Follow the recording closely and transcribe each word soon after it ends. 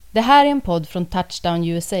Det här är en podd från Touchdown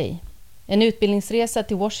USA. En utbildningsresa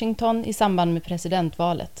till Washington i samband med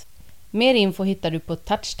presidentvalet. Mer info hittar du på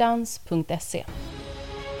touchdowns.se.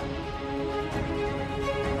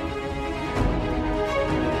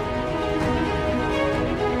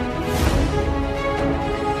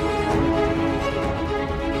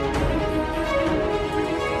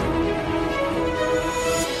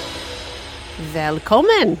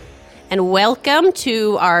 Welcome and welcome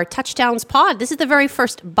to our Touchdowns pod. This is the very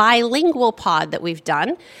first bilingual pod that we've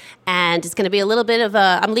done. And it's going to be a little bit of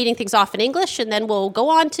I'm leading things off in English, and then we'll go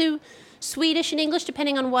on to Swedish and English,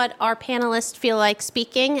 depending on what our panelists feel like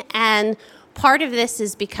speaking. And part of this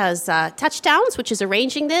is because Touchdowns, which is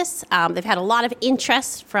arranging this, they've had a lot of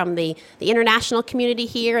interest from the international community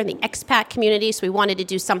here and the expat community. So we wanted to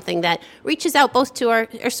do something that reaches out both to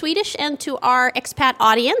our Swedish and to our expat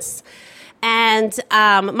audience. And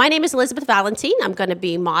my name is Elizabeth Valentin. I'm going to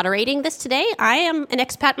be moderating this today. I am an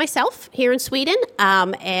expat myself here in Sweden,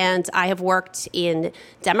 and I have worked in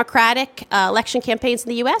Democratic election campaigns in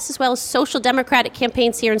the U.S. as well as social democratic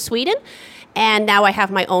campaigns here in Sweden. And now I have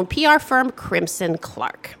my own PR firm, Crimson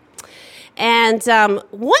Clark. And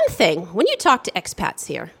one thing, when you talk to expats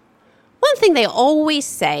here, one thing they always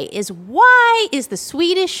say is, why is the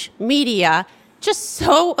Swedish media just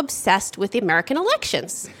so obsessed with the American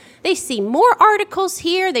elections? They see more articles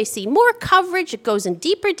here. They see more coverage. It goes in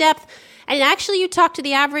deeper depth. And actually, you talk to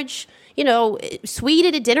the average, Swede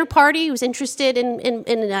at a dinner party who's interested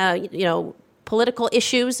in political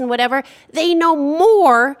issues and whatever. They know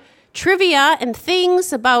more trivia and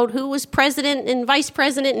things about who was president and vice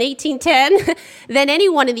president in 1810 than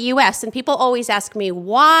anyone in the U.S. And people always ask me,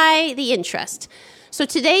 why the interest? So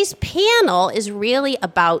today's panel is really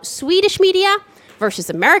about Swedish media versus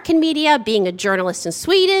American media, being a journalist in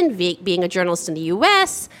Sweden, being a journalist in the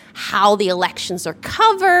U.S., how the elections are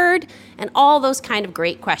covered, and all those kind of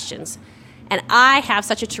great questions. And I have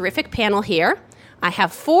such a terrific panel here. I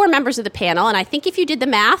have 4 members of the panel, and I think if you did the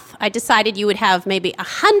math, I decided you would have maybe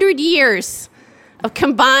 100 years of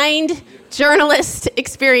combined journalist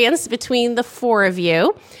experience between the 4 of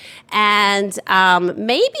you. And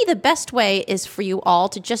maybe the best way is for you all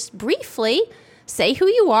to just briefly say who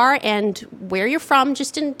you are and where you're from,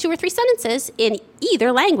 just in 2 or 3 sentences in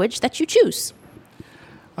either language that you choose.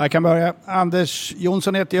 Jag kan börja. Anders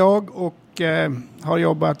Jonsson heter jag och har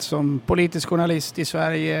jobbat som politisk journalist i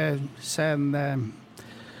Sverige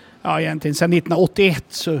egentligen sedan 1981.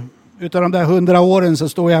 Så utav de där 100 åren så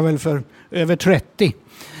står jag väl för över 30.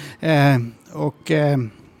 Och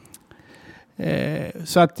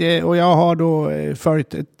jag har då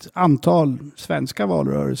följt ett antal svenska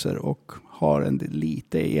valrörelser och har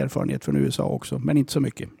lite erfarenhet från USA också, men inte så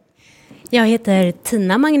mycket. Jag heter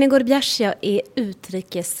Tina Magnegård-Bjärs. Jag är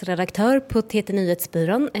utrikesredaktör på TT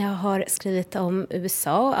Nyhetsbyrån. Jag har skrivit om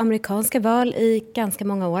USA och amerikanska val i ganska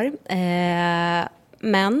många år.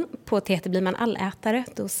 Men på TT blir man allätare.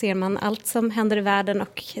 Då ser man allt som händer i världen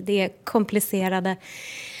och det komplicerade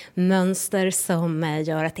mönster som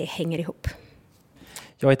gör att det hänger ihop.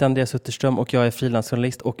 Jag heter Andreas Utterström och jag är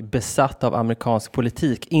frilansjournalist och besatt av amerikansk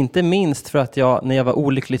politik. Inte minst för att jag, när jag var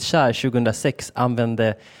olyckligt kär 2006,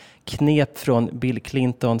 använde knep från Bill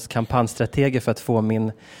Clintons kampanjstrateger för att få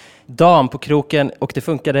min dam på kroken. Och det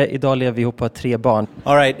funkade. Idag lever vi ihop och har 3 barn.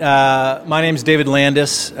 All right. My name is David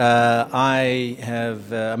Landis. I'm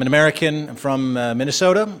an American. I'm from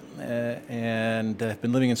Minnesota and I've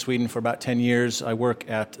been living in Sweden for about 10 years. I work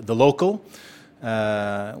at The Local,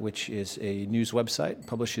 which is a news website,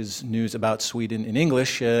 publishes news about Sweden in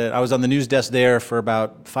English. I was on the news desk there for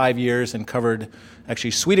about 5 years and covered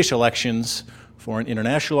actually Swedish elections for an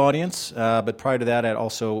international audience. But prior to that, I had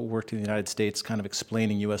also worked in the United States, kind of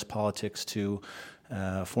explaining U.S. politics to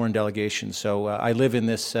foreign delegations. So I live in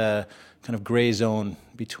this kind of gray zone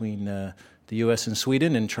between the U.S. and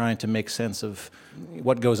Sweden, and trying to make sense of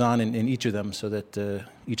what goes on in each of them so that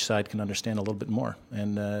each side can understand a little bit more.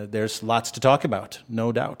 And there's lots to talk about,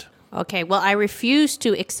 no doubt. Okay, well, I refuse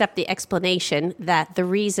to accept the explanation that the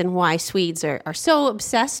reason why Swedes are so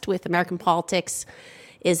obsessed with American politics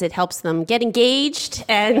is it helps them get engaged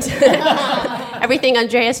and everything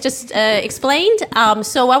Andreas just explained.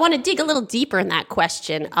 So I want to dig a little deeper in that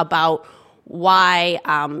question about why,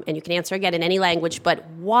 and you can answer again in any language, but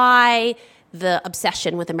why the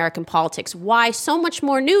obsession with American politics? Why so much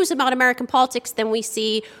more news about American politics than we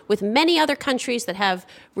see with many other countries that have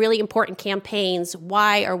really important campaigns?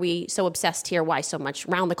 Why are we so obsessed here? Why so much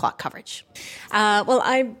round-the-clock coverage? Well,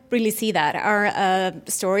 I really see that. Our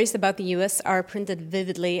stories about the U.S. are printed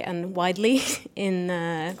vividly and widely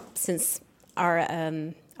since our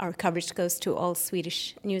coverage goes to all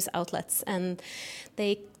Swedish news outlets, and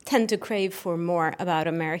they tend to crave for more about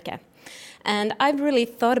America. And I've really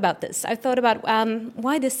thought about this. I've thought about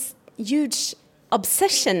why this huge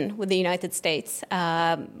obsession with the United States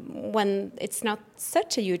when it's not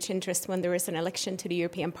such a huge interest when there is an election to the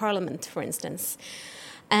European Parliament, for instance.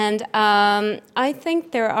 And I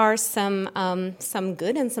think there are some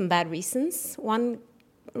good and some bad reasons. One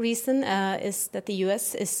reason is that the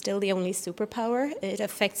U.S. is still the only superpower. It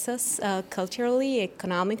affects us culturally,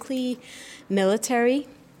 economically, military.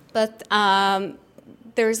 But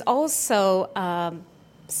there's also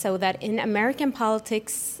so that in American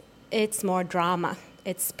politics, it's more drama.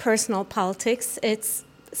 It's personal politics. It's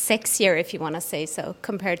sexier, if you want to say so,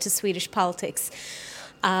 compared to Swedish politics.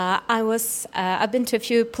 I've been to a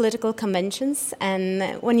few political conventions, and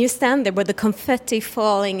when you stand there with the confetti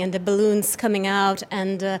falling and the balloons coming out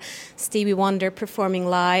and Stevie Wonder performing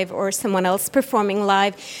live or someone else performing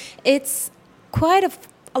live, it's quite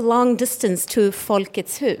a long distance to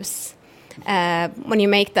Folkets Hus when you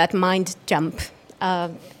make that mind jump.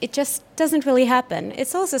 It just doesn't really happen.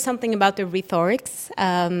 It's also something about the rhetorics,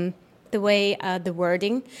 the way, the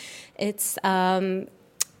wording. It's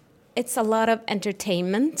a lot of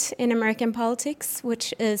entertainment in American politics,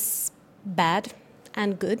 which is bad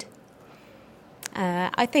and good.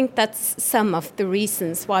 I think that's some of the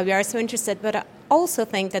reasons why we are so interested, but I also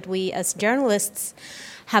think that we as journalists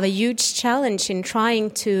have a huge challenge in trying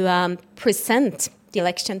to present the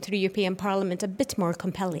election to the European Parliament a bit more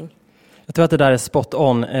compelling. Jag tror att det där är spot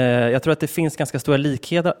on. Jag tror att det finns ganska stora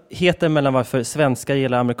likheter mellan varför svenskar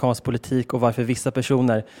gillar amerikansk politik och varför vissa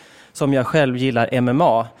personer som jag själv gillar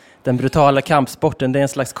MMA. Den brutala kampsporten, det är en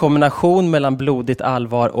slags kombination mellan blodigt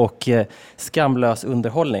allvar och skamlös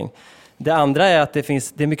underhållning. Det andra är att det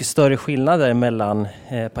är mycket större skillnader mellan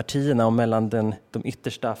partierna och mellan de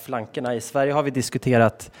yttersta flankerna. I Sverige har vi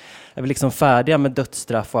diskuterat, är vi liksom färdiga med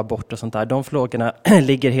dödsstraff och abort och sånt där. De frågorna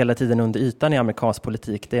ligger hela tiden under ytan i amerikansk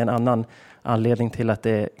politik. Det är en annan anledning till att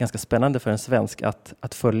det är ganska spännande för en svensk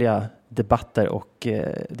att följa debatter och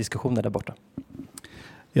diskussioner där borta.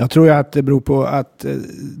 Jag tror att det beror på att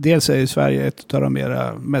dels är Sverige ett av de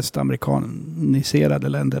mest amerikaniserade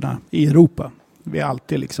länderna i Europa. Vi har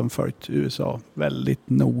alltid liksom följt USA väldigt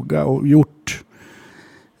noga och gjort,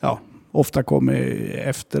 ofta kommit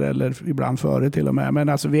efter eller ibland före till och med. Men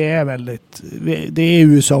alltså det är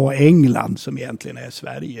USA och England som egentligen är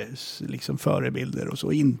Sveriges liksom förebilder och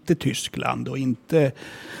så. Inte Tyskland och inte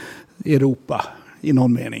Europa i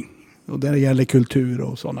någon mening. Och det gäller kultur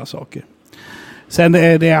och sådana saker. Sen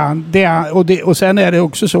sen är det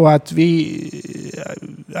också så att det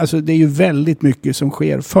är ju väldigt mycket som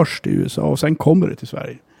sker först i USA och sen kommer det till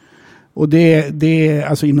Sverige. Och det är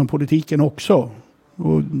alltså inom politiken också.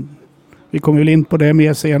 Och vi kommer väl in på det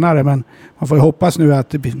mer senare, men man får ju hoppas nu att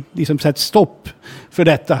det liksom sätts stopp för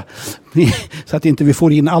detta. Så att inte vi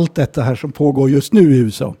får in allt detta här som pågår just nu i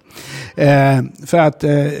USA. För att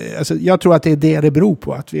jag tror att det är det beror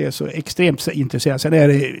på, att vi är så extremt intresserade.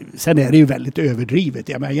 Sen är det ju väldigt överdrivet.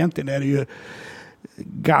 Ja, men egentligen är det ju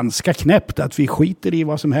ganska knäppt att vi skiter i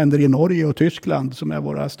vad som händer i Norge och Tyskland som är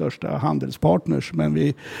våra största handelspartners. Men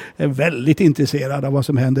vi är väldigt intresserade av vad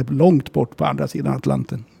som händer långt bort på andra sidan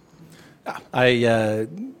Atlanten. I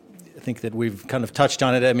think that we've kind of touched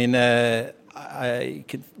on it. I mean,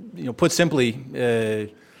 put simply,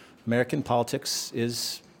 American politics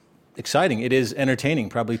is exciting. It is entertaining,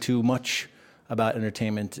 probably too much about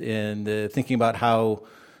entertainment. And thinking about how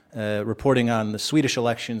reporting on the Swedish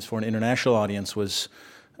elections for an international audience was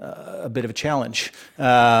a bit of a challenge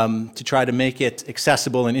to try to make it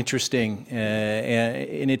accessible and interesting.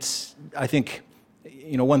 And it's, I think,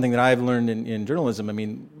 one thing that I've learned in journalism, I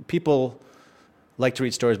mean, people like to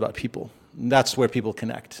read stories about people. That's where people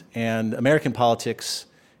connect. And American politics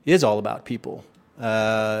is all about people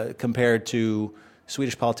compared to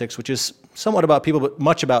Swedish politics, which is somewhat about people, but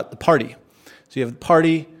much about the party. So you have the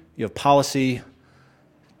party, you have policy,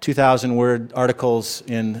 2,000-word articles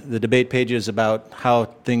in the debate pages about how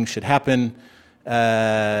things should happen.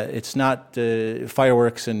 It's not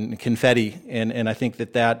fireworks and confetti. And I think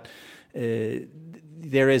that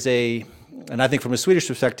there is and I think from a Swedish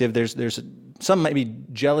perspective, there's some maybe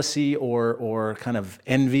jealousy or kind of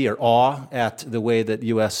envy or awe at the way that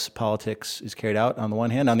U.S. politics is carried out on the one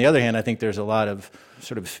hand. On the other hand, I think there's a lot of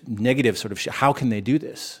sort of negative how can they do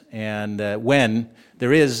this? And when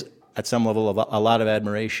there is at some level a lot of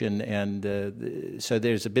admiration, and so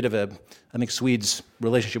there's a bit of I think Swedes'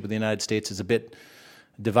 relationship with the United States is a bit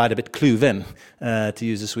divided, a bit kluven, to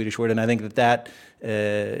use a Swedish word, and I think that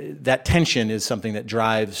tension is something that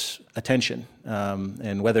drives attention,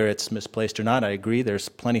 and whether it's misplaced or not, I agree. There's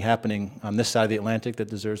plenty happening on this side of the Atlantic that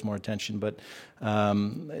deserves more attention, but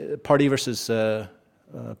party versus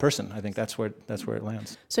person. I think that's where it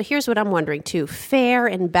lands. So here's what I'm wondering too: fair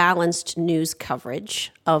and balanced news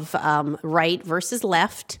coverage of right versus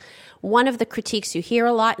left. One of the critiques you hear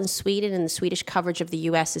a lot in Sweden and the Swedish coverage of the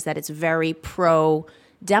U.S. is that it's very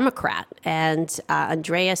pro-Democrat. And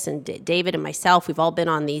Andreas and David and myself, we've all been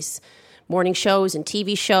on these morning shows and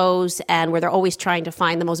TV shows, and where they're always trying to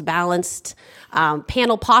find the most balanced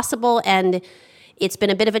panel possible. And it's been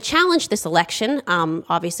a bit of a challenge this election,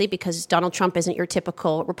 obviously, because Donald Trump isn't your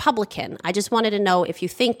typical Republican. I just wanted to know if you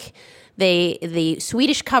think the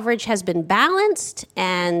Swedish coverage has been balanced,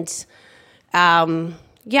 and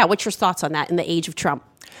what's your thoughts on that in the age of Trump?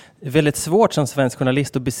 Det är väldigt svårt som svensk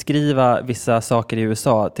journalist att beskriva vissa saker i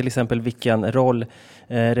USA, till exempel vilken roll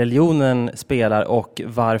religionen spelar och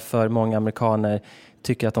varför många amerikaner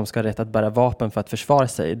tycker att de ska ha rätt att bära vapen för att försvara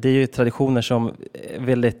sig. Det är ju traditioner som är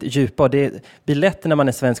väldigt djupa, och det blir lätt när man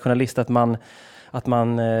är svensk journalist att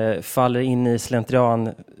man faller in i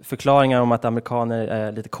slentrianförklaringar om att amerikaner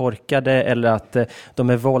är lite korkade eller att de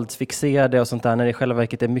är våldsfixerade och sånt där, när det i själva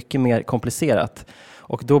verket är mycket mer komplicerat.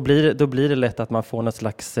 Och då blir det lätt att man får något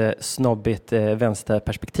slags snobbigt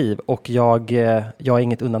vänsterperspektiv. Och jag är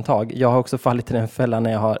inget undantag. Jag har också fallit i den fällan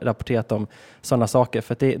när jag har rapporterat om sådana saker.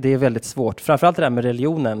 För att det är väldigt svårt. Framförallt det där med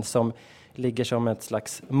religionen som ligger som ett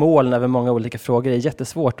slags mål över många olika frågor. Det är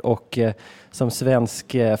jättesvårt och som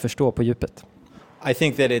svensk förstå på djupet. I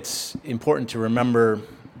think that it's important to remember,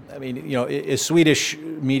 I mean, you know, is Swedish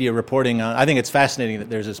media reporting on, I think it's fascinating that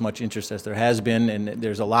there's as much interest as there has been, and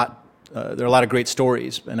there are a lot of great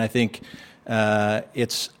stories, and I think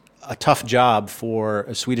it's a tough job for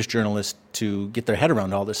a Swedish journalist to get their head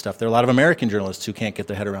around all this stuff. There are a lot of American journalists who can't get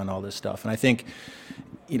their head around all this stuff, and I think,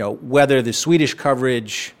 you know, whether the Swedish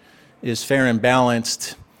coverage is fair and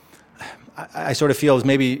balanced, I sort of feel is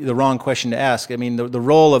maybe the wrong question to ask. I mean, the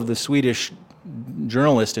role of the Swedish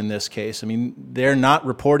journalist in this case, I mean, they're not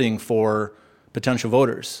reporting for potential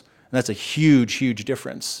voters. And that's a huge, huge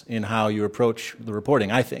difference in how you approach the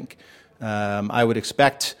reporting, I think. I would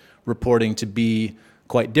expect reporting to be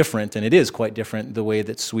quite different, and it is quite different the way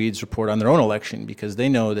that Swedes report on their own election, because they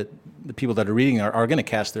know that the people that are reading are going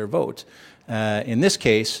to cast their vote. In this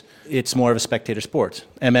case, it's more of a spectator sport.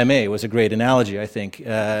 MMA was a great analogy, I think.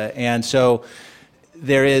 And so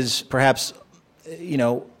there is perhaps, you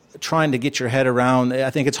know, trying to get your head around,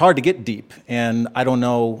 I think it's hard to get deep, and I don't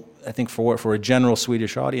know, I think for a general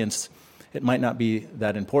Swedish audience, it might not be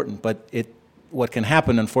that important, but what can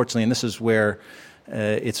happen, unfortunately, and this is where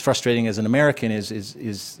it's frustrating as an American,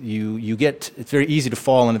 is you get, it's very easy to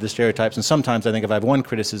fall into the stereotypes, and sometimes I think if I have one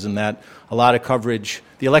criticism, that a lot of coverage,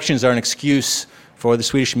 the elections are an excuse for the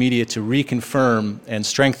Swedish media to reconfirm and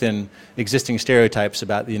strengthen existing stereotypes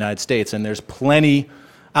about the United States, and there's plenty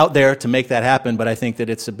out there to make that happen, but I think that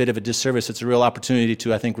it's a bit of a disservice. It's a real opportunity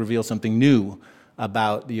to, I think, reveal something new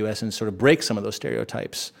about the U.S. and sort of break some of those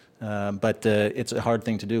stereotypes. But it's a hard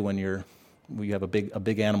thing to do when you have a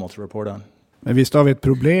big animal to report on. Men visst har vi ett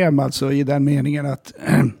problem alltså i den meningen att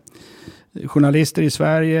journalister i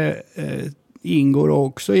Sverige ingår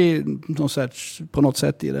också på något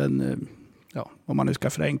sätt i den, om man nu ska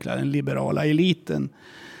förenkla, den liberala eliten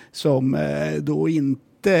som då inte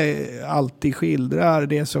alltid skildrar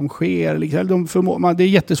det som sker. Det är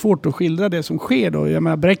jättesvårt att skildra det som sker då. Jag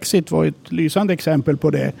menar, Brexit var ett lysande exempel på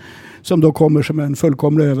det, som då kommer som en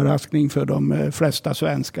fullkomlig överraskning för de flesta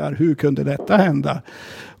svenskar. Hur kunde detta hända?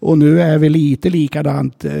 Och nu är vi lite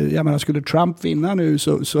likadant. Jag menar, skulle Trump vinna nu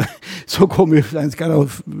så kommer ju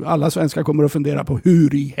alla svenskar kommer att fundera på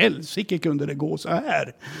hur i helsike kunde det gå så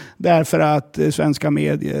här? Därför att svenska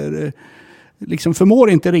medier liksom förmår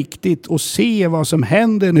inte riktigt att se vad som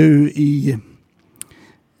händer nu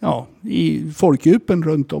i folkdjupen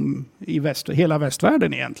runt om i hela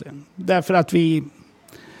västvärlden egentligen. Därför att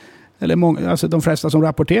de flesta som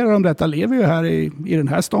rapporterar om detta lever ju här i den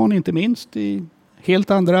här stan, inte minst, i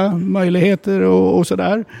helt andra möjligheter och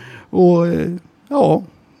sådär. Och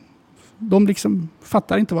de liksom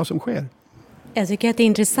fattar inte vad som sker. Jag tycker att det är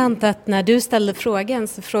intressant att när du ställde frågan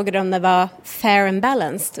så frågade de om det var fair and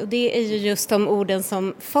balanced. Och det är ju just de orden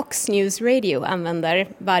som Fox News Radio använder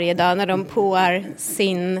varje dag när de påar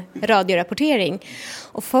sin radiorapportering.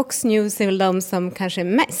 Och Fox News är väl de som kanske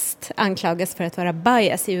mest anklagas för att vara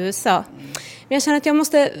bias i USA. Men jag känner att jag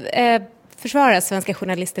måste försvara svenska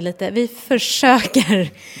journalister lite. Vi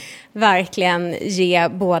försöker verkligen ge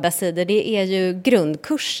båda sidor. Det är ju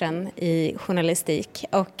grundkursen i journalistik.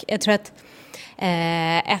 Och jag tror att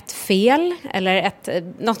ett fel eller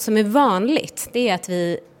något som är vanligt, det är att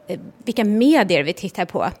vilka medier vi tittar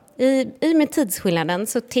på I med tidsskillnaden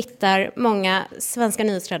så tittar många svenska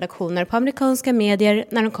nyhetsredaktioner på amerikanska medier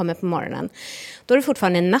när de kommer på morgonen. Då är det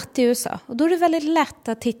fortfarande natt i USA och då är det väldigt lätt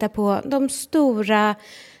att titta på de stora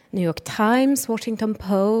New York Times, Washington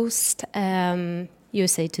Post,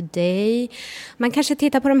 USA Today. Man kanske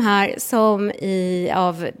tittar på de här som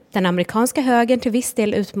av den amerikanska högern till viss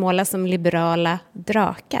del utmålas som liberala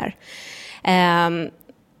drakar.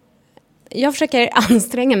 Jag försöker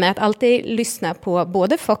anstränga mig att alltid lyssna på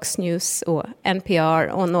både Fox News och NPR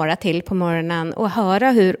och några till på morgonen och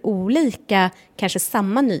höra hur olika, kanske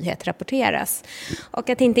samma nyheter rapporteras. Och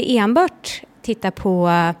att inte enbart titta på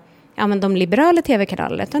de liberala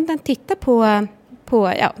tv-kanalerna utan titta på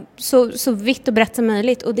så vitt och brett som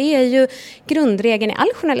möjligt. Och det är ju grundregeln i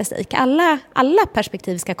all journalistik. Alla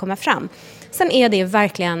perspektiv ska komma fram. Sen är det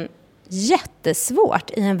verkligen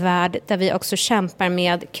jättesvårt i en värld där vi också kämpar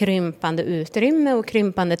med krympande utrymme och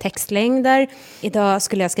krympande textlängder. Idag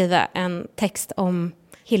skulle jag skriva en text om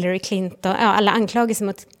Hillary Clinton, alla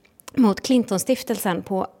anklagelser mot Clinton-stiftelsen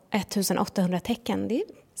på 1800 tecken. Det är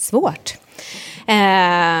svårt.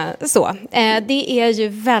 Det är ju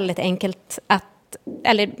väldigt enkelt att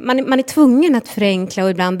man är tvungen att förenkla och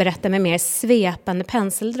ibland berätta med mer svepande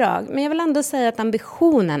penseldrag. Men jag vill ändå säga att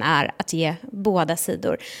ambitionen är att ge båda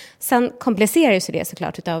sidor. Sen kompliceras det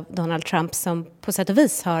såklart av Donald Trump som på sätt och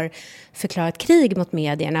vis har förklarat krig mot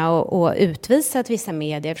medierna och utvisat vissa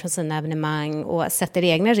medier från sina evenemang och sätter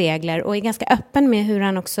egna regler och är ganska öppen med hur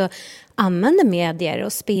han också använder medier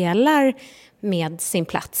och spelar med sin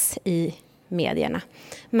plats i medierna.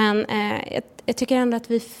 Men jag tycker ändå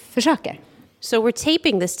att vi försöker. So we're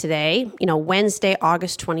taping this today, Wednesday,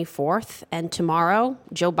 August 24th, and tomorrow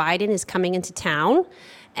Joe Biden is coming into town.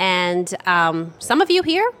 And some of you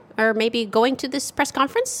here are maybe going to this press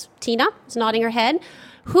conference. Tina is nodding her head.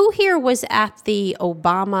 Who here was at the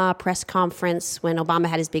Obama press conference when Obama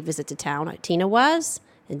had his big visit to town? Tina was,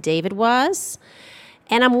 and David was.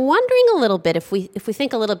 And I'm wondering a little bit, if we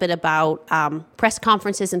think a little bit about press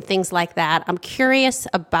conferences and things like that, I'm curious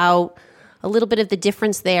about a little bit of the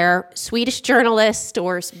difference there. Swedish journalist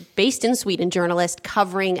or based in Sweden journalist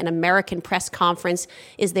covering an American press conference.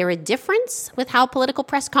 Is there a difference with how political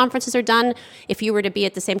press conferences are done? If you were to be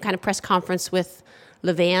at the same kind of press conference with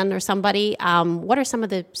Löfven or somebody, what are some of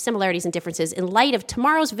the similarities and differences in light of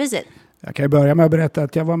tomorrow's visit? Jag kan börja med att berätta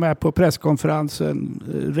att jag var med på presskonferensen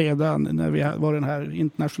redan när vi var den här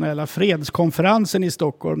internationella fredskonferensen i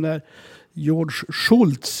Stockholm när George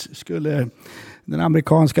Shultz den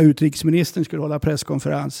amerikanska utrikesministern skulle hålla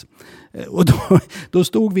presskonferens. Och då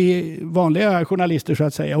stod vi vanliga journalister så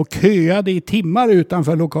att säga och köade i timmar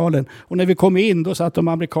utanför lokalen. Och när vi kom in då satt de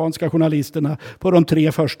amerikanska journalisterna på de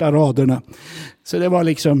 3 första raderna. Så det var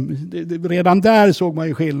liksom, redan där såg man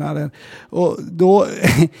ju skillnaden. Och då,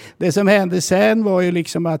 det som hände sen var ju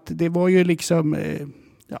liksom att det var ju liksom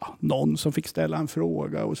någon som fick ställa en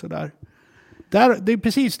fråga och sådär. Det är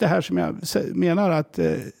precis det här som jag menar att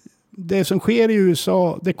det som sker i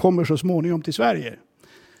USA, det kommer så småningom till Sverige.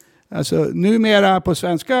 Alltså numera på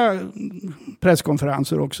svenska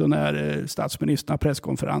presskonferenser också när statsministern har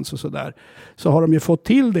presskonferens och sådär, så har de ju fått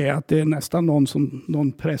till det att det är nästan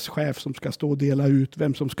någon presschef som ska stå och dela ut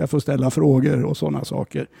vem som ska få ställa frågor och sådana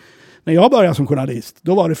saker. När jag började som journalist,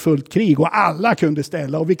 då var det fullt krig och alla kunde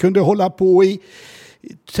ställa och vi kunde hålla på i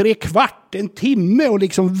 3/4, en timme och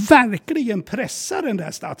liksom verkligen pressa den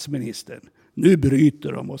där statsministern. Nu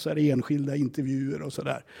bryter de och så är det enskilda intervjuer och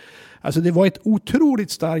sådär. Alltså det var ett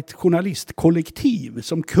otroligt starkt journalistkollektiv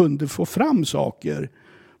som kunde få fram saker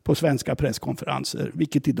på svenska presskonferenser,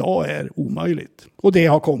 vilket idag är omöjligt. Och det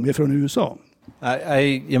har kommit från USA.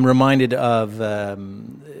 I am reminded of,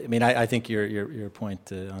 I think your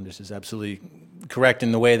point, Anders, is absolutely correct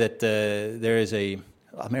in the way that there is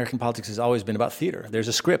American politics has always been about theater. There's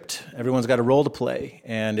a script. Everyone's got a role to play,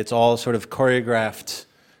 and it's all sort of choreographed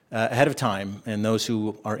ahead of time, and those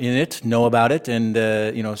who are in it know about it. And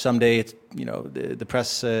someday, it's, the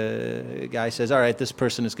press guy says, "All right, this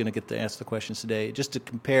person is going to get to ask the questions today." Just to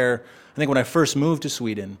compare, I think when I first moved to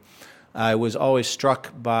Sweden, I was always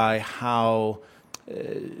struck by how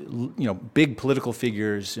big political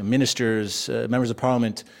figures, ministers, members of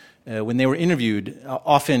parliament, when they were interviewed,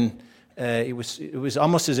 often. It was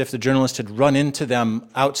almost as if the journalist had run into them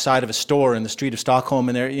outside of a store in the street of Stockholm,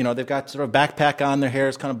 and they've got sort of a backpack on, their hair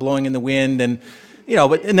is kind of blowing in the wind, and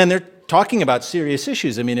and then they're talking about serious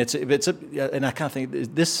issues. I mean, and I kind of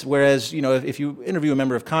think this. Whereas if you interview a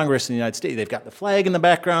member of Congress in the United States, they've got the flag in the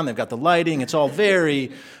background, they've got the lighting. It's all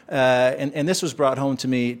very, and this was brought home to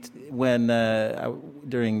me when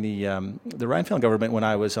during the Reinfeldt government when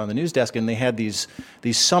I was on the news desk, and they had these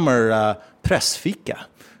summer pressfika.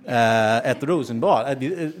 at the Rosenbad.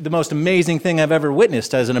 The most amazing thing I've ever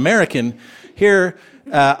witnessed as an American. Here,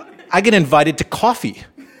 I get invited to coffee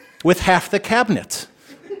with half the cabinet.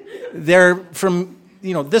 They're from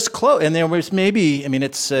this close, and there was maybe. I mean,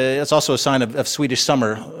 it's also a sign of Swedish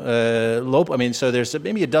summer. So there's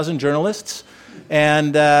maybe a dozen journalists,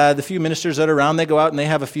 and the few ministers that are around, they go out and they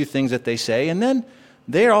have a few things that they say, and then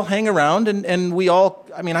they all hang around, and we all.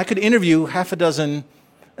 I mean, I could interview half a dozen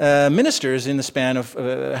ministers in the span of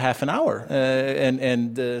half an hour,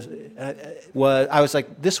 I was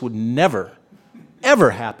like, this would never,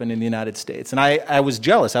 ever happen in the United States, and I was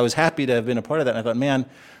jealous. I was happy to have been a part of that, and I thought, man,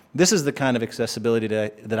 this is the kind of accessibility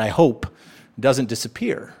that I hope doesn't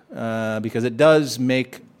disappear, because it does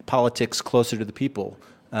make politics closer to the people,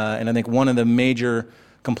 and I think one of the major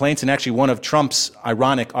complaints, and actually one of Trump's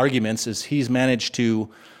ironic arguments, is he's managed to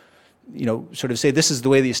sort of say this is the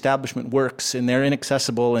way the establishment works, and they're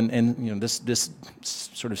inaccessible, and this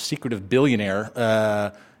sort of secretive billionaire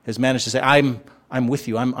has managed to say, I'm with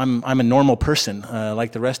you, I'm a normal person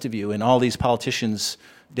like the rest of you, and all these politicians,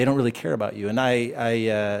 they don't really care about you, and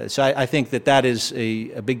I think that is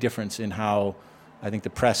a big difference in how I think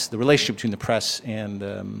the relationship between the press and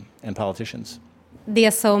politicians.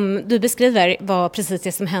 Det som du beskriver var precis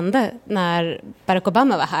det som hände när Barack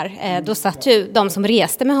Obama var här. Då satt ju de som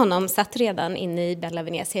reste med honom satt redan inne i Bella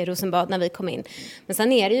Venezia i Rosenbad när vi kom in. Men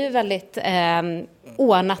sen är det ju väldigt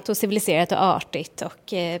ordnat och civiliserat och artigt.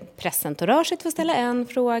 Och pressentouraget får ställa en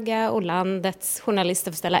fråga och landets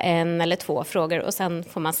journalister får ställa en eller två frågor. Och sen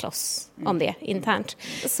får man slåss om det internt.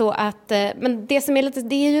 Så att, men det som är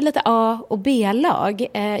det är ju lite A- och B-lag.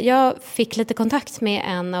 Jag fick lite kontakt med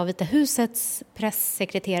en av Vita husets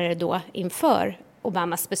pressekreterare då inför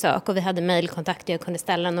Obamas besök. Och vi hade mejlkontakt och jag kunde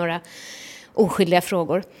ställa några oskyldiga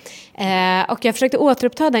frågor. Och jag försökte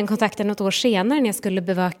återuppta den kontakten något år senare när jag skulle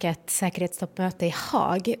bevaka ett säkerhetstoppmöte i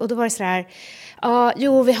Haag. Och då var det så här,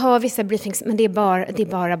 vi har vissa briefings, men det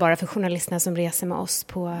är bara för journalisterna som reser med oss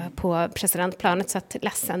på presidentplanet, så att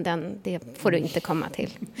ledsen, det får du inte komma till.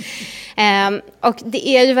 Och det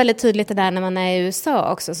är ju väldigt tydligt det där när man är i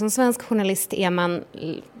USA också. Som svensk journalist är man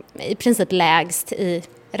i princip lägst i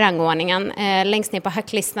rangordningen. Längst ner på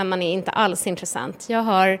hacklistan, man är inte alls intressant. Jag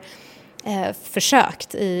har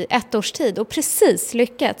försökt i 1 års tid och precis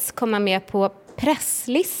lyckats komma med på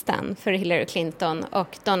presslistan för Hillary Clinton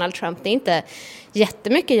och Donald Trump. Det är inte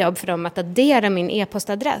jättemycket jobb för dem att addera min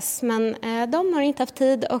e-postadress, men de har inte haft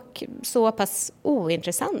tid och så pass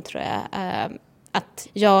ointressant tror jag att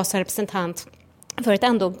jag som representant för ett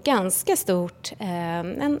ändå ganska stort,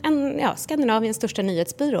 Skandinaviens största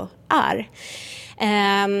nyhetsbyrå är.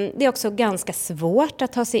 Det är också ganska svårt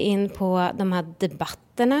att ta sig in på de här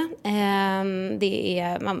debatterna.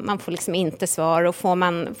 Man får liksom inte svar, och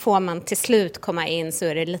får man till slut komma in så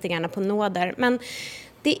är det lite grann på nåder. Men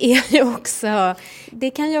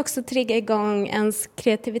det kan ju också trigga igång ens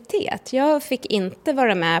kreativitet. Jag fick inte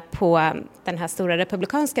vara med på den här stora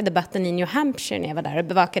republikanska debatten i New Hampshire när jag var där och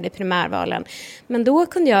bevakade primärvalen. Men då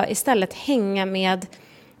kunde jag istället hänga med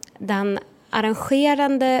det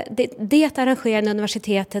arrangerande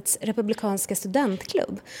universitetets republikanska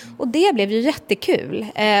studentklubb. Och det blev ju jättekul.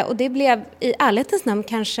 Och det blev i ärlighetens namn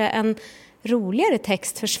kanske en roligare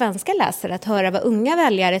text för svenska läsare att höra vad unga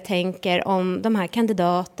väljare tänker om de här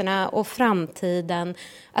kandidaterna och framtiden.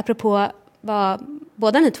 Apropå vad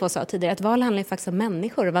båda ni två sa tidigare, att val handlar ju faktiskt om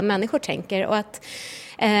människor och vad människor tänker. Och att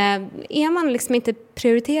är man liksom inte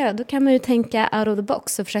prioriterad, då kan man ju tänka out of the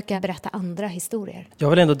box och försöka berätta andra historier. Jag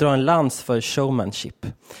vill ändå dra en lans för showmanship.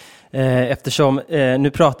 Eftersom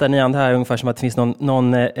nu pratar ni andra här ungefär som att det finns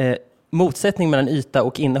någon motsättning mellan yta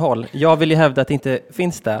och innehåll. Jag vill ju hävda att det inte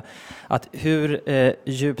finns det. Att hur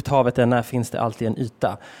djupt havet än är finns det alltid en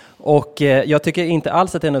yta. Och jag tycker inte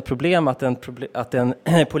alls att det är något problem att en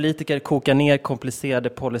politiker kokar ner komplicerade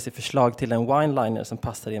policyförslag till en one-liner som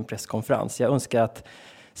passar i en presskonferens. Jag önskar att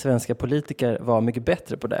svenska politiker var mycket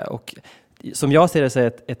bättre på det. Och som jag ser det så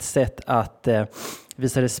är ett sätt att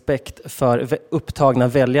visa respekt för upptagna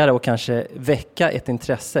väljare och kanske väcka ett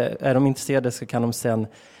intresse. Är de intresserade så kan de sen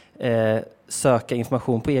söka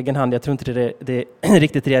information på egen hand. Jag tror inte det är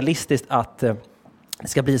riktigt realistiskt att det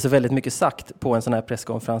ska bli så väldigt mycket sagt på en sån här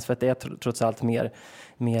presskonferens, för att det är trots allt mer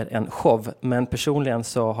en show. Men personligen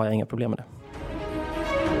så har jag inga problem med det.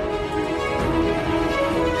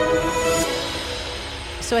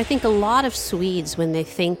 So I think a lot of Swedes, when they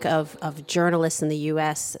think of journalists in the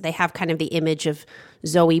U.S., they have kind of the image of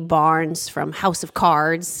Zoe Barnes from House of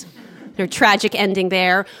Cards. Her tragic ending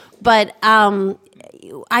there. But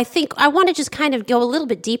I think I want to just kind of go a little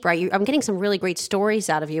bit deeper. I'm getting some really great stories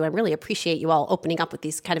out of you. I really appreciate you all opening up with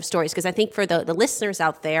these kind of stories, because I think for the listeners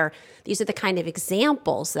out there, these are the kind of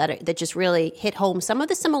examples that just really hit home some of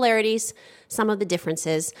the similarities, some of the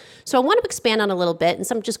differences. So I want to expand on a little bit and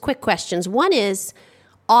some just quick questions. One is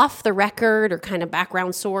off the record or kind of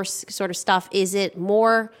background source sort of stuff. Is it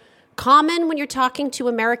more common when you're talking to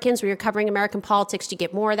Americans, when you're covering American politics? Do you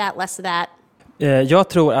get more of that, less of that? Jag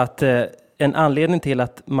tror att en anledning till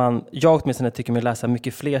att jag åtminstone tycker mig läsa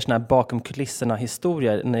mycket fler såna här bakom kulisserna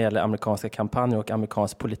historier när det gäller amerikanska kampanjer och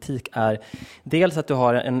amerikansk politik är dels att du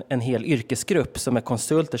har en hel yrkesgrupp som är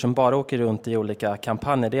konsulter som bara åker runt i olika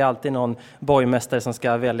kampanjer. Det är alltid någon borgmästare som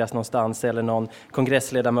ska väljas någonstans eller någon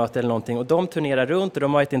kongressledamöte eller någonting, och de turnerar runt och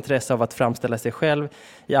de har ett intresse av att framställa sig själv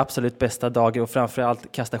i absolut bästa dagar och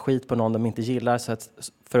framförallt kasta skit på någon de inte gillar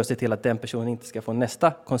för att se till att den personen inte ska få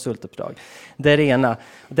nästa konsultuppdrag. Det är det ena.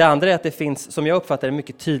 Det andra är att det finns, som jag uppfattar det,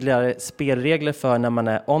 mycket tydligare spelregler för när man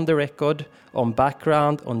är on the record, on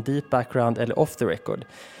background, on deep background eller off the record.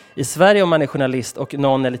 I Sverige om man är journalist och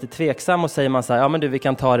någon är lite tveksam och säger man så här, ja men du, vi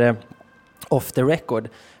kan ta det off the record,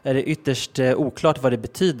 är det ytterst oklart vad det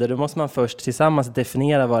betyder. Då måste man först tillsammans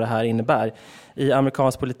definiera vad det här innebär. I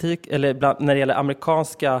amerikansk politik, eller när det gäller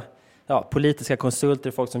amerikanska politiska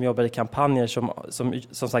konsulter, folk som jobbar i kampanjer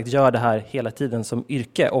som sagt gör det här hela tiden som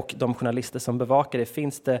yrke, och de journalister som bevakar det,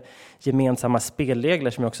 finns det gemensamma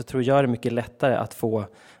spelregler som jag också tror gör det mycket lättare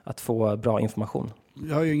att få bra information.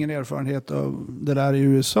 Jag har ju ingen erfarenhet av det där i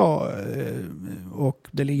USA, och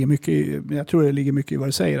det ligger mycket, jag tror det ligger mycket i vad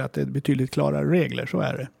du säger, att det är betydligt klarare regler, så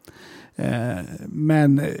är det.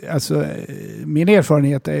 Men alltså, min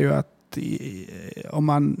erfarenhet är ju att om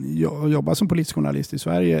man jobbar som politisk journalist i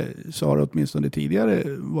Sverige, så har det åtminstone tidigare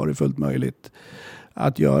varit fullt möjligt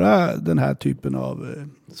att göra den här typen av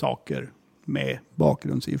saker med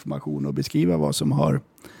bakgrundsinformation och beskriva vad som har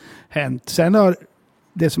hänt. Sen har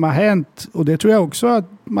det som har hänt, och det tror jag också att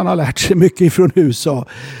man har lärt sig mycket från USA,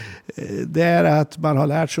 det är att man har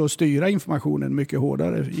lärt sig att styra informationen mycket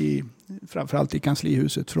hårdare, framförallt i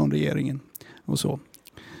kanslihuset från regeringen och så.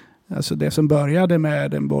 Alltså det som började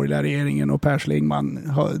med den borgerliga regeringen och Per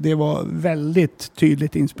Schlingmann, det var väldigt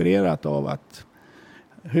tydligt inspirerat av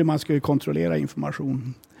hur man skulle kontrollera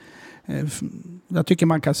information. Jag tycker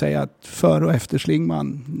man kan säga att före och efter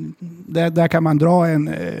Schlingmann, där kan man dra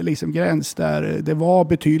en gräns där det var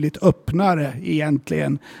betydligt öppnare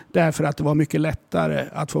egentligen, därför att det var mycket lättare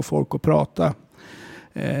att få folk att prata.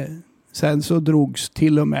 Sen så drogs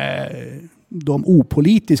till och med de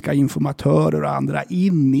opolitiska informatörer och andra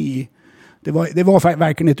in i... Det var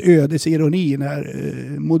verkligen ett ödes ironi när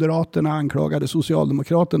Moderaterna anklagade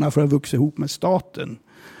Socialdemokraterna för att vuxit ihop med staten.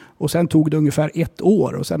 Och sen tog det ungefär 1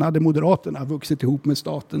 år, och sen hade Moderaterna vuxit ihop med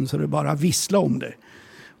staten så det bara visslade om det.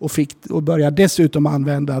 Och började dessutom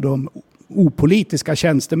använda de opolitiska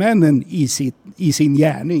tjänstemännen i sin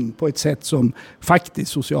gärning på ett sätt som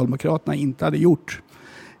faktiskt Socialdemokraterna inte hade gjort.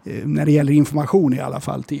 När det gäller information i alla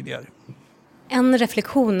fall tidigare. En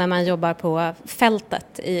reflektion när man jobbar på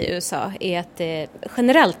fältet i USA är att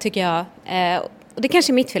generellt tycker jag, och det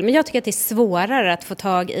kanske är mitt fel, men jag tycker att det är svårare att få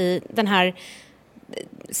tag i den här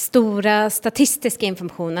stora statistiska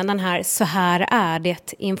informationen, den här så här är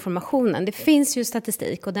det informationen. Det finns ju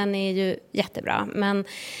statistik och den är ju jättebra, men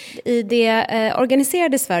i det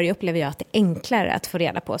organiserade Sverige upplever jag att det är enklare att få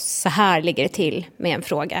reda på så här ligger det till med en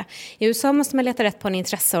fråga. I USA måste man leta rätt på en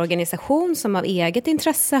intresseorganisation som av eget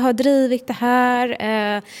intresse har drivit det här.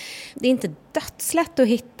 Det är inte dödslätt att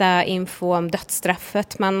hitta info om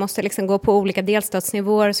dödsstraffet. Man måste liksom gå på olika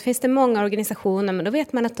delstatsnivåer. Så finns det många organisationer, men då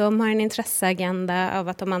vet man att de har en intresseagenda av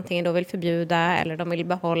att de antingen då vill förbjuda eller de vill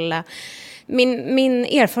behålla. Min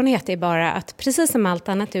erfarenhet är bara att precis som allt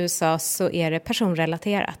annat i USA så är det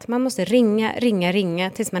personrelaterat. Man måste ringa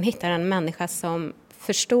tills man hittar en människa som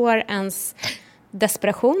förstår ens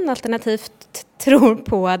desperation, alternativt tror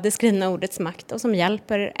på det skrivna ordets makt och som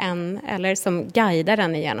hjälper en eller som guidar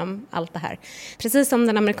en igenom allt det här. Precis som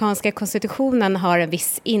den amerikanska konstitutionen har en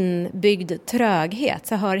viss inbyggd tröghet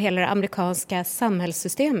så har hela det amerikanska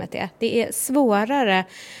samhällssystemet det. Det är svårare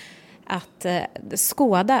att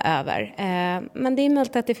skåda över, men det är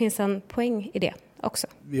möjligt att det finns en poäng i det också.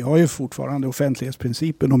 Vi har ju fortfarande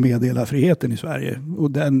offentlighetsprincipen och meddelarfriheten i Sverige,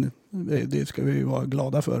 och det ska vi vara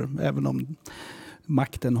glada för, även om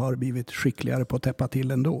makten har blivit skickligare på att täppa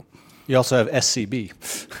till ändå. You also have SCB,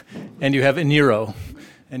 and you have Eniro,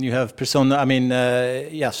 and you have Persona. I mean,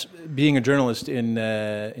 yes, being a journalist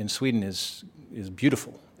in Sweden is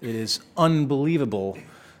beautiful. It is unbelievable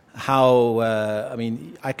how, I mean,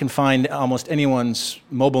 I can find almost anyone's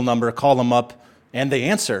mobile number, call them up, and they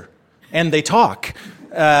answer, and they talk.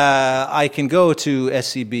 I can go to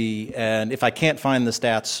SCB, and if I can't find the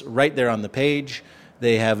stats right there on the page,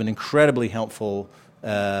 they have an incredibly helpful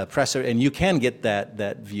presser, and you can get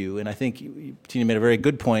that view. And I think Tina made a very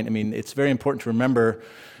good point. I mean, it's very important to remember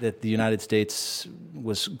that the United States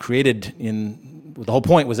was created the whole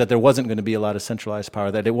point was that there wasn't going to be a lot of centralized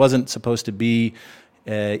power, that it wasn't supposed to be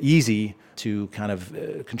easy to kind of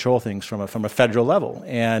control things from a federal level,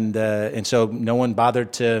 and so no one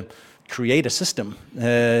bothered to create a system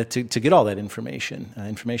to get all that information.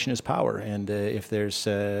 Information is power, and if there's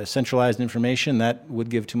centralized information, that would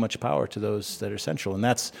give too much power to those that are central, and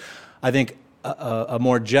that's, I think, a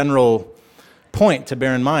more general point to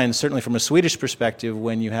bear in mind, certainly from a Swedish perspective,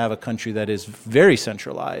 when you have a country that is very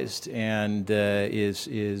centralized and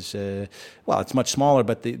well, it's much smaller,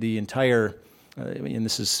 but the entire, and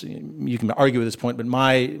this is, you can argue with this point, but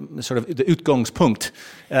my sort of the utgångspunkt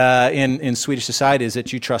in Swedish society is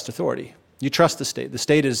that you trust authority. You trust the state. The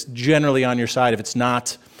state is generally on your side. If it's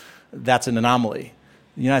not, that's an anomaly.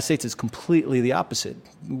 The United States is completely the opposite.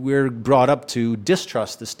 We're brought up to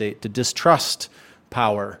distrust the state, to distrust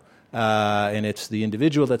power. And it's the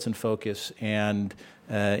individual that's in focus, and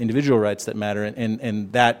individual rights that matter,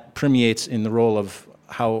 and that permeates in the role of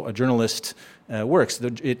how a journalist works.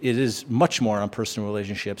 It is much more on personal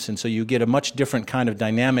relationships, and so you get a much different kind of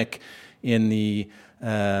dynamic in the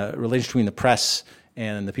relation between the press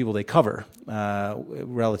and the people they cover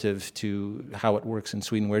relative to how it works in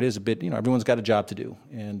Sweden, where it is a bit, everyone's got a job to do,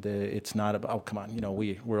 and it's not about, oh, come on,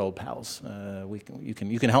 we're old pals. You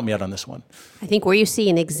can help me out on this one. I think where you see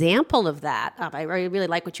an example of that, I really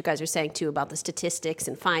like what you guys are saying too about the statistics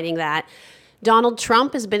and finding that. Donald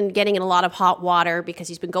Trump has been getting in a lot of hot water because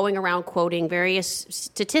he's been going around quoting various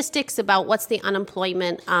statistics about what's the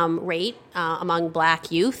unemployment rate among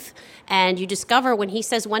black youth. And you discover when he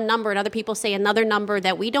says one number and other people say another number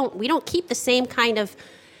that we don't keep the same kind of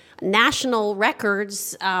national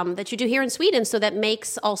records that you do here in Sweden. So that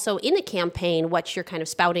makes also in a campaign what you're kind of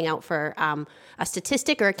spouting out for a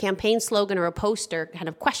statistic or a campaign slogan or a poster kind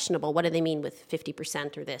of questionable. What do they mean with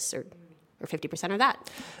 50% or this or 50% of that?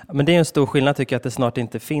 Men det är en stor skillnad, tycker jag, att det snart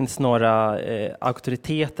inte finns några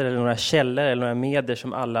auktoriteter eller några källor eller några medier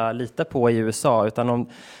som alla litar på i USA, utan om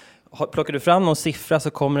plockar du fram någon siffra så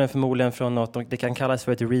kommer den förmodligen från något, det kan kallas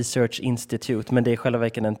för ett research institute, men det är själva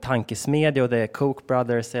verkligen en tankesmedja, och det är Koch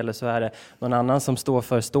brothers eller så är det någon annan som står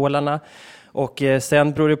för stålarna. Och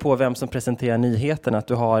sen beror det på vem som presenterar nyheterna. Att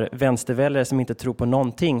du har vänsterväljare som inte tror på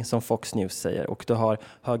någonting som Fox News säger, och du har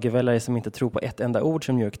högerväljare som inte tror på ett enda ord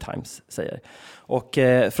som New York Times säger. Och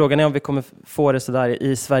frågan är om vi kommer få det så där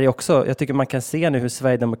i Sverige också. Jag tycker man kan se nu hur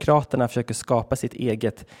Sverigedemokraterna försöker skapa sitt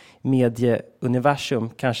eget medieuniversum.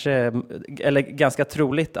 Kanske, eller ganska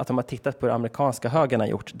troligt att de har tittat på det amerikanska högern har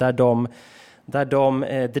gjort, där de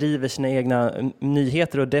driver sina egna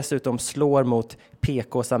nyheter och dessutom slår mot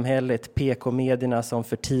PK-samhället, PK-medierna som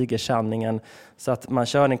förtiger sanningen. Så att man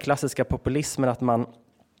kör den klassiska populismen, att man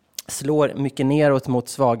slår mycket neråt mot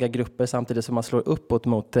svaga grupper samtidigt som man slår uppåt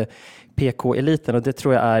mot PK-eliten. Och det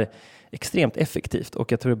tror jag är extremt effektivt,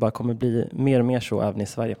 och jag tror det bara kommer bli mer och mer så även i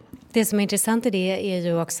Sverige. Det som är intressant i det är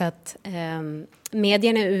ju också att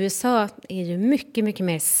medierna i USA är ju mycket, mycket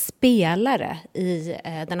mer spelare i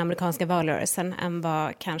den amerikanska valrörelsen än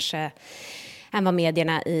vad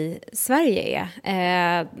medierna i Sverige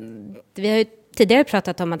är. Vi har ju tidigare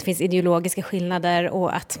pratat om att det finns ideologiska skillnader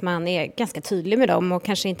och att man är ganska tydlig med dem och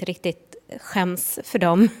kanske inte riktigt skäms för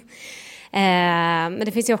dem. Men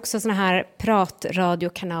det finns ju också såna här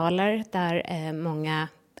pratradiokanaler där många,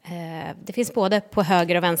 det finns både på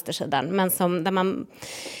höger- och vänstersidan, men där man,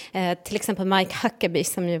 till exempel Mike Huckabee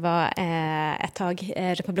som ju var ett tag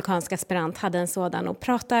republikansk aspirant, hade en sådan och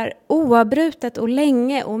pratar oavbrutet och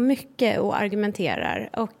länge och mycket och argumenterar.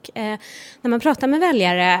 Och när man pratar med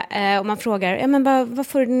väljare och man frågar, men vad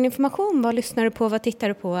får du din information, vad lyssnar du på, vad tittar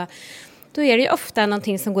du på? Då är det ju ofta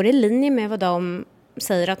någonting som går i linje med vad de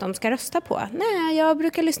säger att de ska rösta på. Nej, jag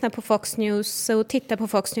brukar lyssna på Fox News och titta på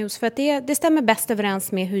Fox News för att det stämmer bäst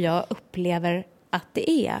överens med hur jag upplever att det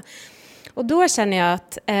är. Och då känner jag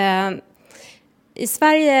att i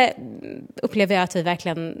Sverige upplever jag att vi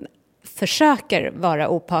verkligen försöker vara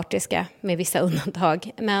opartiska med vissa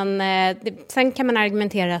undantag. Men sen kan man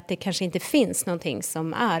argumentera att det kanske inte finns någonting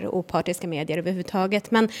som är opartiska medier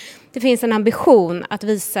överhuvudtaget. Men det finns en ambition att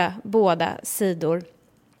visa båda sidor.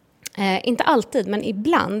 Inte alltid, men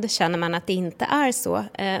ibland känner man att det inte är så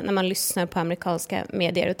när man lyssnar på amerikanska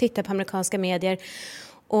medier och tittar på amerikanska medier.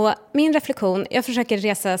 Och min reflektion, jag försöker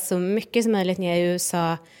resa så mycket som möjligt när jag är i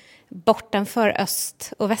USA bortanför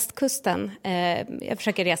öst- och västkusten. Jag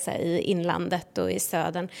försöker resa i inlandet och i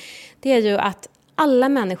södern. Det är ju att alla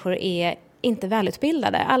människor är inte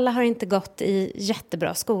välutbildade. Alla har inte gått i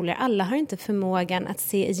jättebra skolor. Alla har inte förmågan att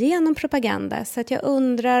se igenom propaganda. Så att jag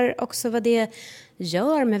undrar också vad det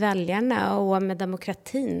gör med väljarna och med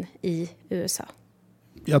demokratin i USA.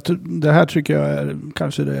 Det här tycker jag är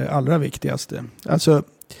kanske det allra viktigaste. Alltså,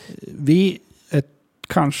 vi är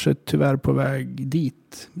kanske tyvärr på väg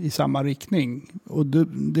dit i samma riktning. Och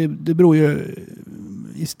det beror ju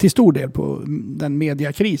till stor del på den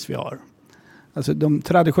mediakris vi har. Alltså de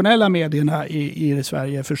traditionella medierna i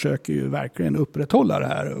Sverige försöker ju verkligen upprätthålla det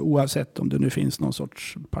här, oavsett om det nu finns någon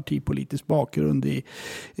sorts partipolitisk bakgrund i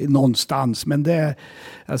någonstans. Men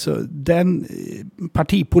den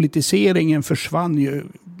partipolitiseringen försvann ju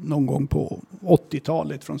någon gång på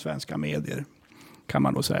 80-talet från svenska medier, kan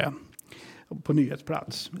man nog säga, på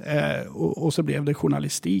nyhetsplats. Och så blev det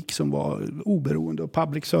journalistik som var oberoende och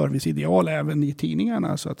public service-ideal även i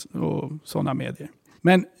tidningarna och sådana medier.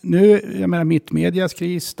 Men nu, jag menar, mittmedias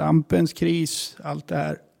kris, Stampens kris, allt det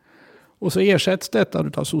här. Och så ersätts detta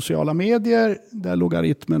av sociala medier där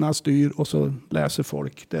logaritmerna styr och så läser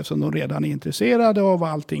folk det som de redan är intresserade av och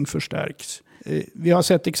allting förstärks. Vi har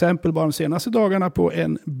sett exempel bara de senaste dagarna på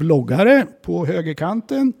en bloggare på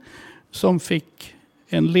högerkanten som fick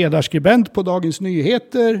en ledarskribent på Dagens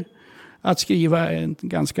Nyheter att skriva en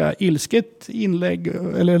ganska ilsket inlägg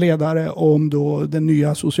eller ledare om då den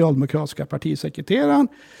nya socialdemokratiska partisekreteraren.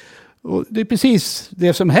 Och det är precis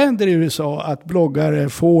det som händer i USA, att bloggare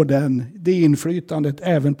får det inflytandet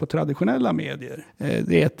även på traditionella medier.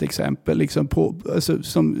 Det är ett exempel liksom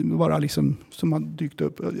som har dykt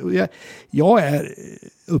upp. Jag är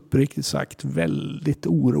uppriktigt sagt väldigt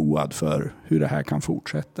oroad för hur det här kan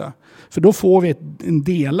fortsätta. För då får vi en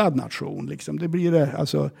delad nation. Liksom. Det blir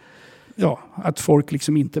att folk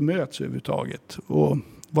liksom inte möts överhuvudtaget. Och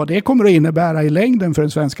vad det kommer att innebära i längden för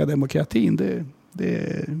den svenska demokratin,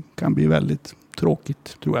 det kan bli väldigt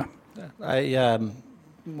tråkigt, tror jag. I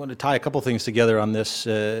want to tie a couple things together on this.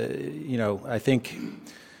 I think,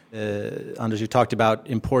 Anders, you talked about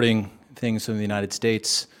importing things from the United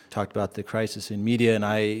States, talked about the crisis in media,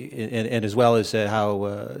 and as well as how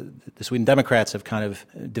the Sweden Democrats have kind of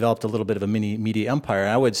developed a little bit of a mini media empire.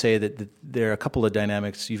 And I would say that there are a couple of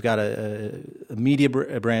dynamics. You've got a media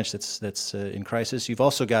branch that's in crisis. You've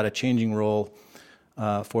also got a changing role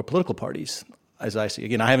for political parties. As I see,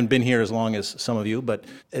 again, I haven't been here as long as some of you, but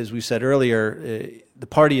as we said earlier, the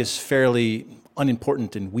party is fairly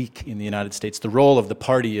unimportant and weak in the United States. The role of the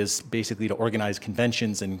party is basically to organize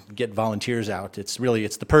conventions and get volunteers out. It's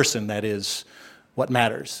the person that is what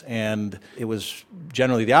matters. And it was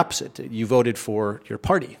generally the opposite. You voted for your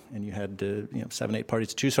party, and you had 7, 8 parties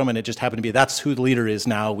to choose from, and it just happened to be that's who the leader is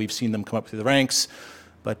now. We've seen them come up through the ranks.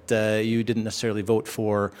 But you didn't necessarily vote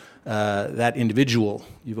for that individual.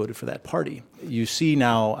 You voted for that party. You see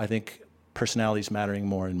now, I think, personalities mattering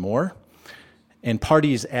more and more. And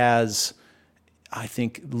parties as, I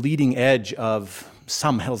think, leading edge of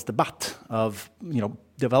samhällsdebatt, of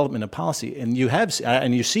development of policy. And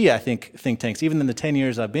you see, I think, think tanks. Even in the 10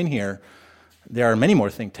 years I've been here, there are many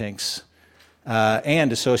more think tanks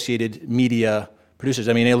and associated media producers.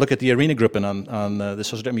 I mean, look at the Arena Gruppen on the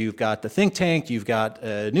social media. You've got the think tank, you've got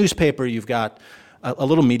a newspaper, you've got a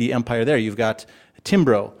little media empire there. You've got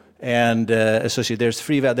Timbro and associated. There's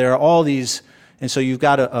fyra. There are all these, and so you've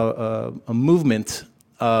got a movement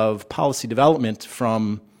of policy development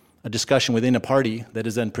from a discussion within a party that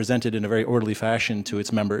is then presented in a very orderly fashion to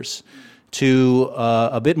its members, to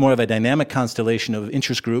a bit more of a dynamic constellation of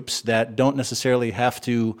interest groups that don't necessarily have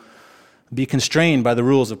to be constrained by the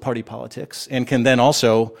rules of party politics, and can then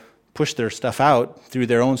also push their stuff out through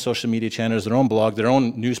their own social media channels, their own blog, their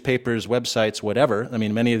own newspapers, websites, whatever. I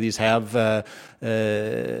mean, many of these have, are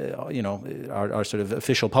sort of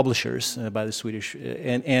official publishers by the Swedish.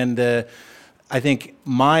 And I think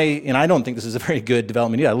and I don't think this is a very good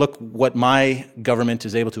development either. Look what my government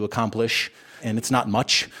is able to accomplish, and it's not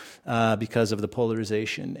much because of the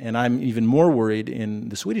polarization. And I'm even more worried in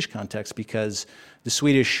the Swedish context because the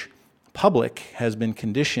Swedish public has been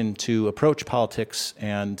conditioned to approach politics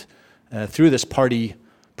and through this party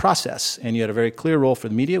process, and you had a very clear role for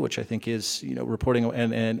the media, which I think is reporting,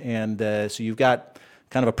 and so you've got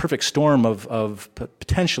kind of a perfect storm of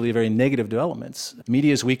potentially very negative developments.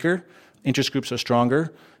 Media is weaker, interest groups are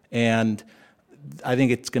stronger, and I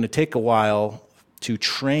think it's going to take a while to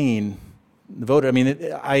train the voter. I mean,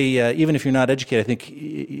 even if you're not educated, I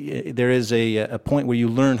think there is a point where you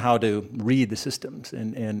learn how to read the systems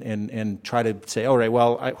and try to say, all right,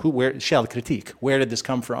 well, where källkritik? Where did this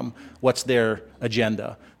come from? What's their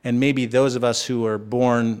agenda? And maybe those of us who are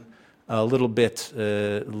born a little bit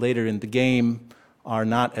later in the game are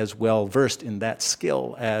not as well versed in that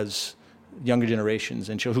skill as younger generations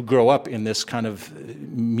and who grow up in this kind of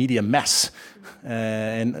media mess.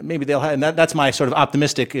 And maybe they'll have, and that's my sort of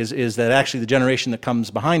optimistic is that actually the generation that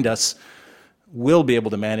comes behind us will be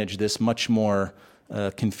able to manage this much more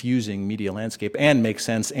confusing media landscape and make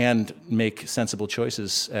sense and make sensible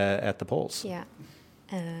choices at the polls. Yeah.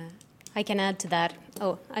 I can add to that.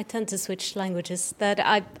 I tend to switch languages. That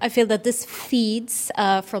I feel that this feeds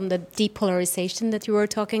from the depolarization that you were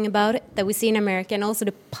talking about, that we see in America, and also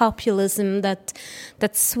the populism that's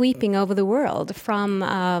sweeping over the world, from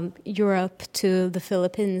Europe to the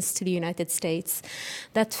Philippines to the United States.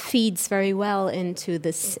 That feeds very well into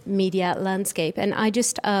this media landscape. And I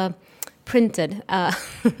just printed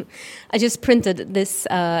this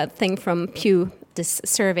thing from Pew, this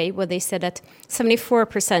survey, where they said that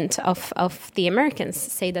 74% of the Americans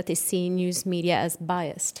say that they see news media as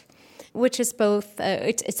biased, which is both,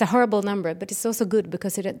 it's a horrible number, but it's also good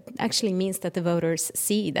because it actually means that the voters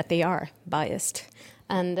see that they are biased.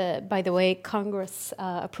 And by the way, Congress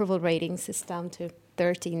approval ratings is down to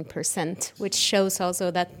 13%, which shows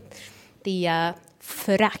also that the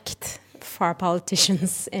förakt for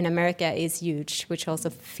politicians in America is huge, which also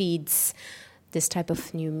feeds this type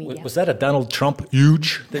of new media. Was that a Donald Trump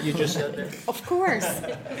huge that you just said there? Of course.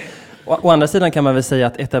 Å andra sidan kan man väl säga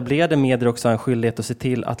att etablerade medier också har en skyldighet att se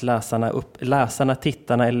till att läsarna,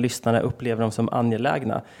 tittarna eller lyssnarna upplever dem som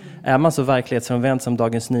angelägna. Är man så verklighetsfrånvänd som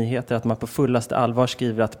Dagens Nyheter att man på fullaste allvar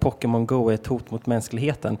skriver att Pokémon Go är ett hot mot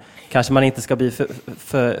mänskligheten, kanske man inte ska bli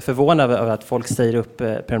förvånad över att folk säger upp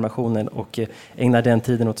prenumerationen och ägnar den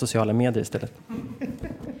tiden åt sociala medier istället.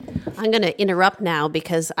 I'm going to interrupt now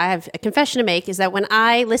because I have a confession to make, is that when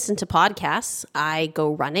I listen to podcasts, I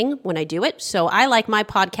go running when I do it. So I like my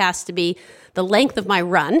podcast to be the length of my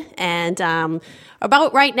run. And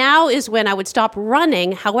about right now is when I would stop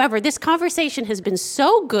running. However, this conversation has been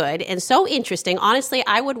so good and so interesting. Honestly,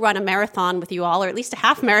 I would run a marathon with you all, or at least a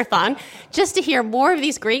half marathon, just to hear more of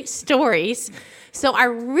these great stories. So I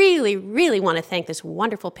really, really want to thank this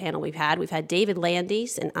wonderful panel we've had. We've had David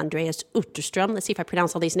Landis and Andreas Utterström. Let's see if I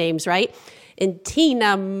pronounce all these names right. And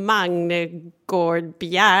Tina Magnegård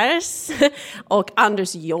Bjärs och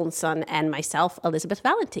Anders Jonsson and myself, Elizabeth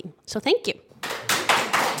Valentin. So thank you.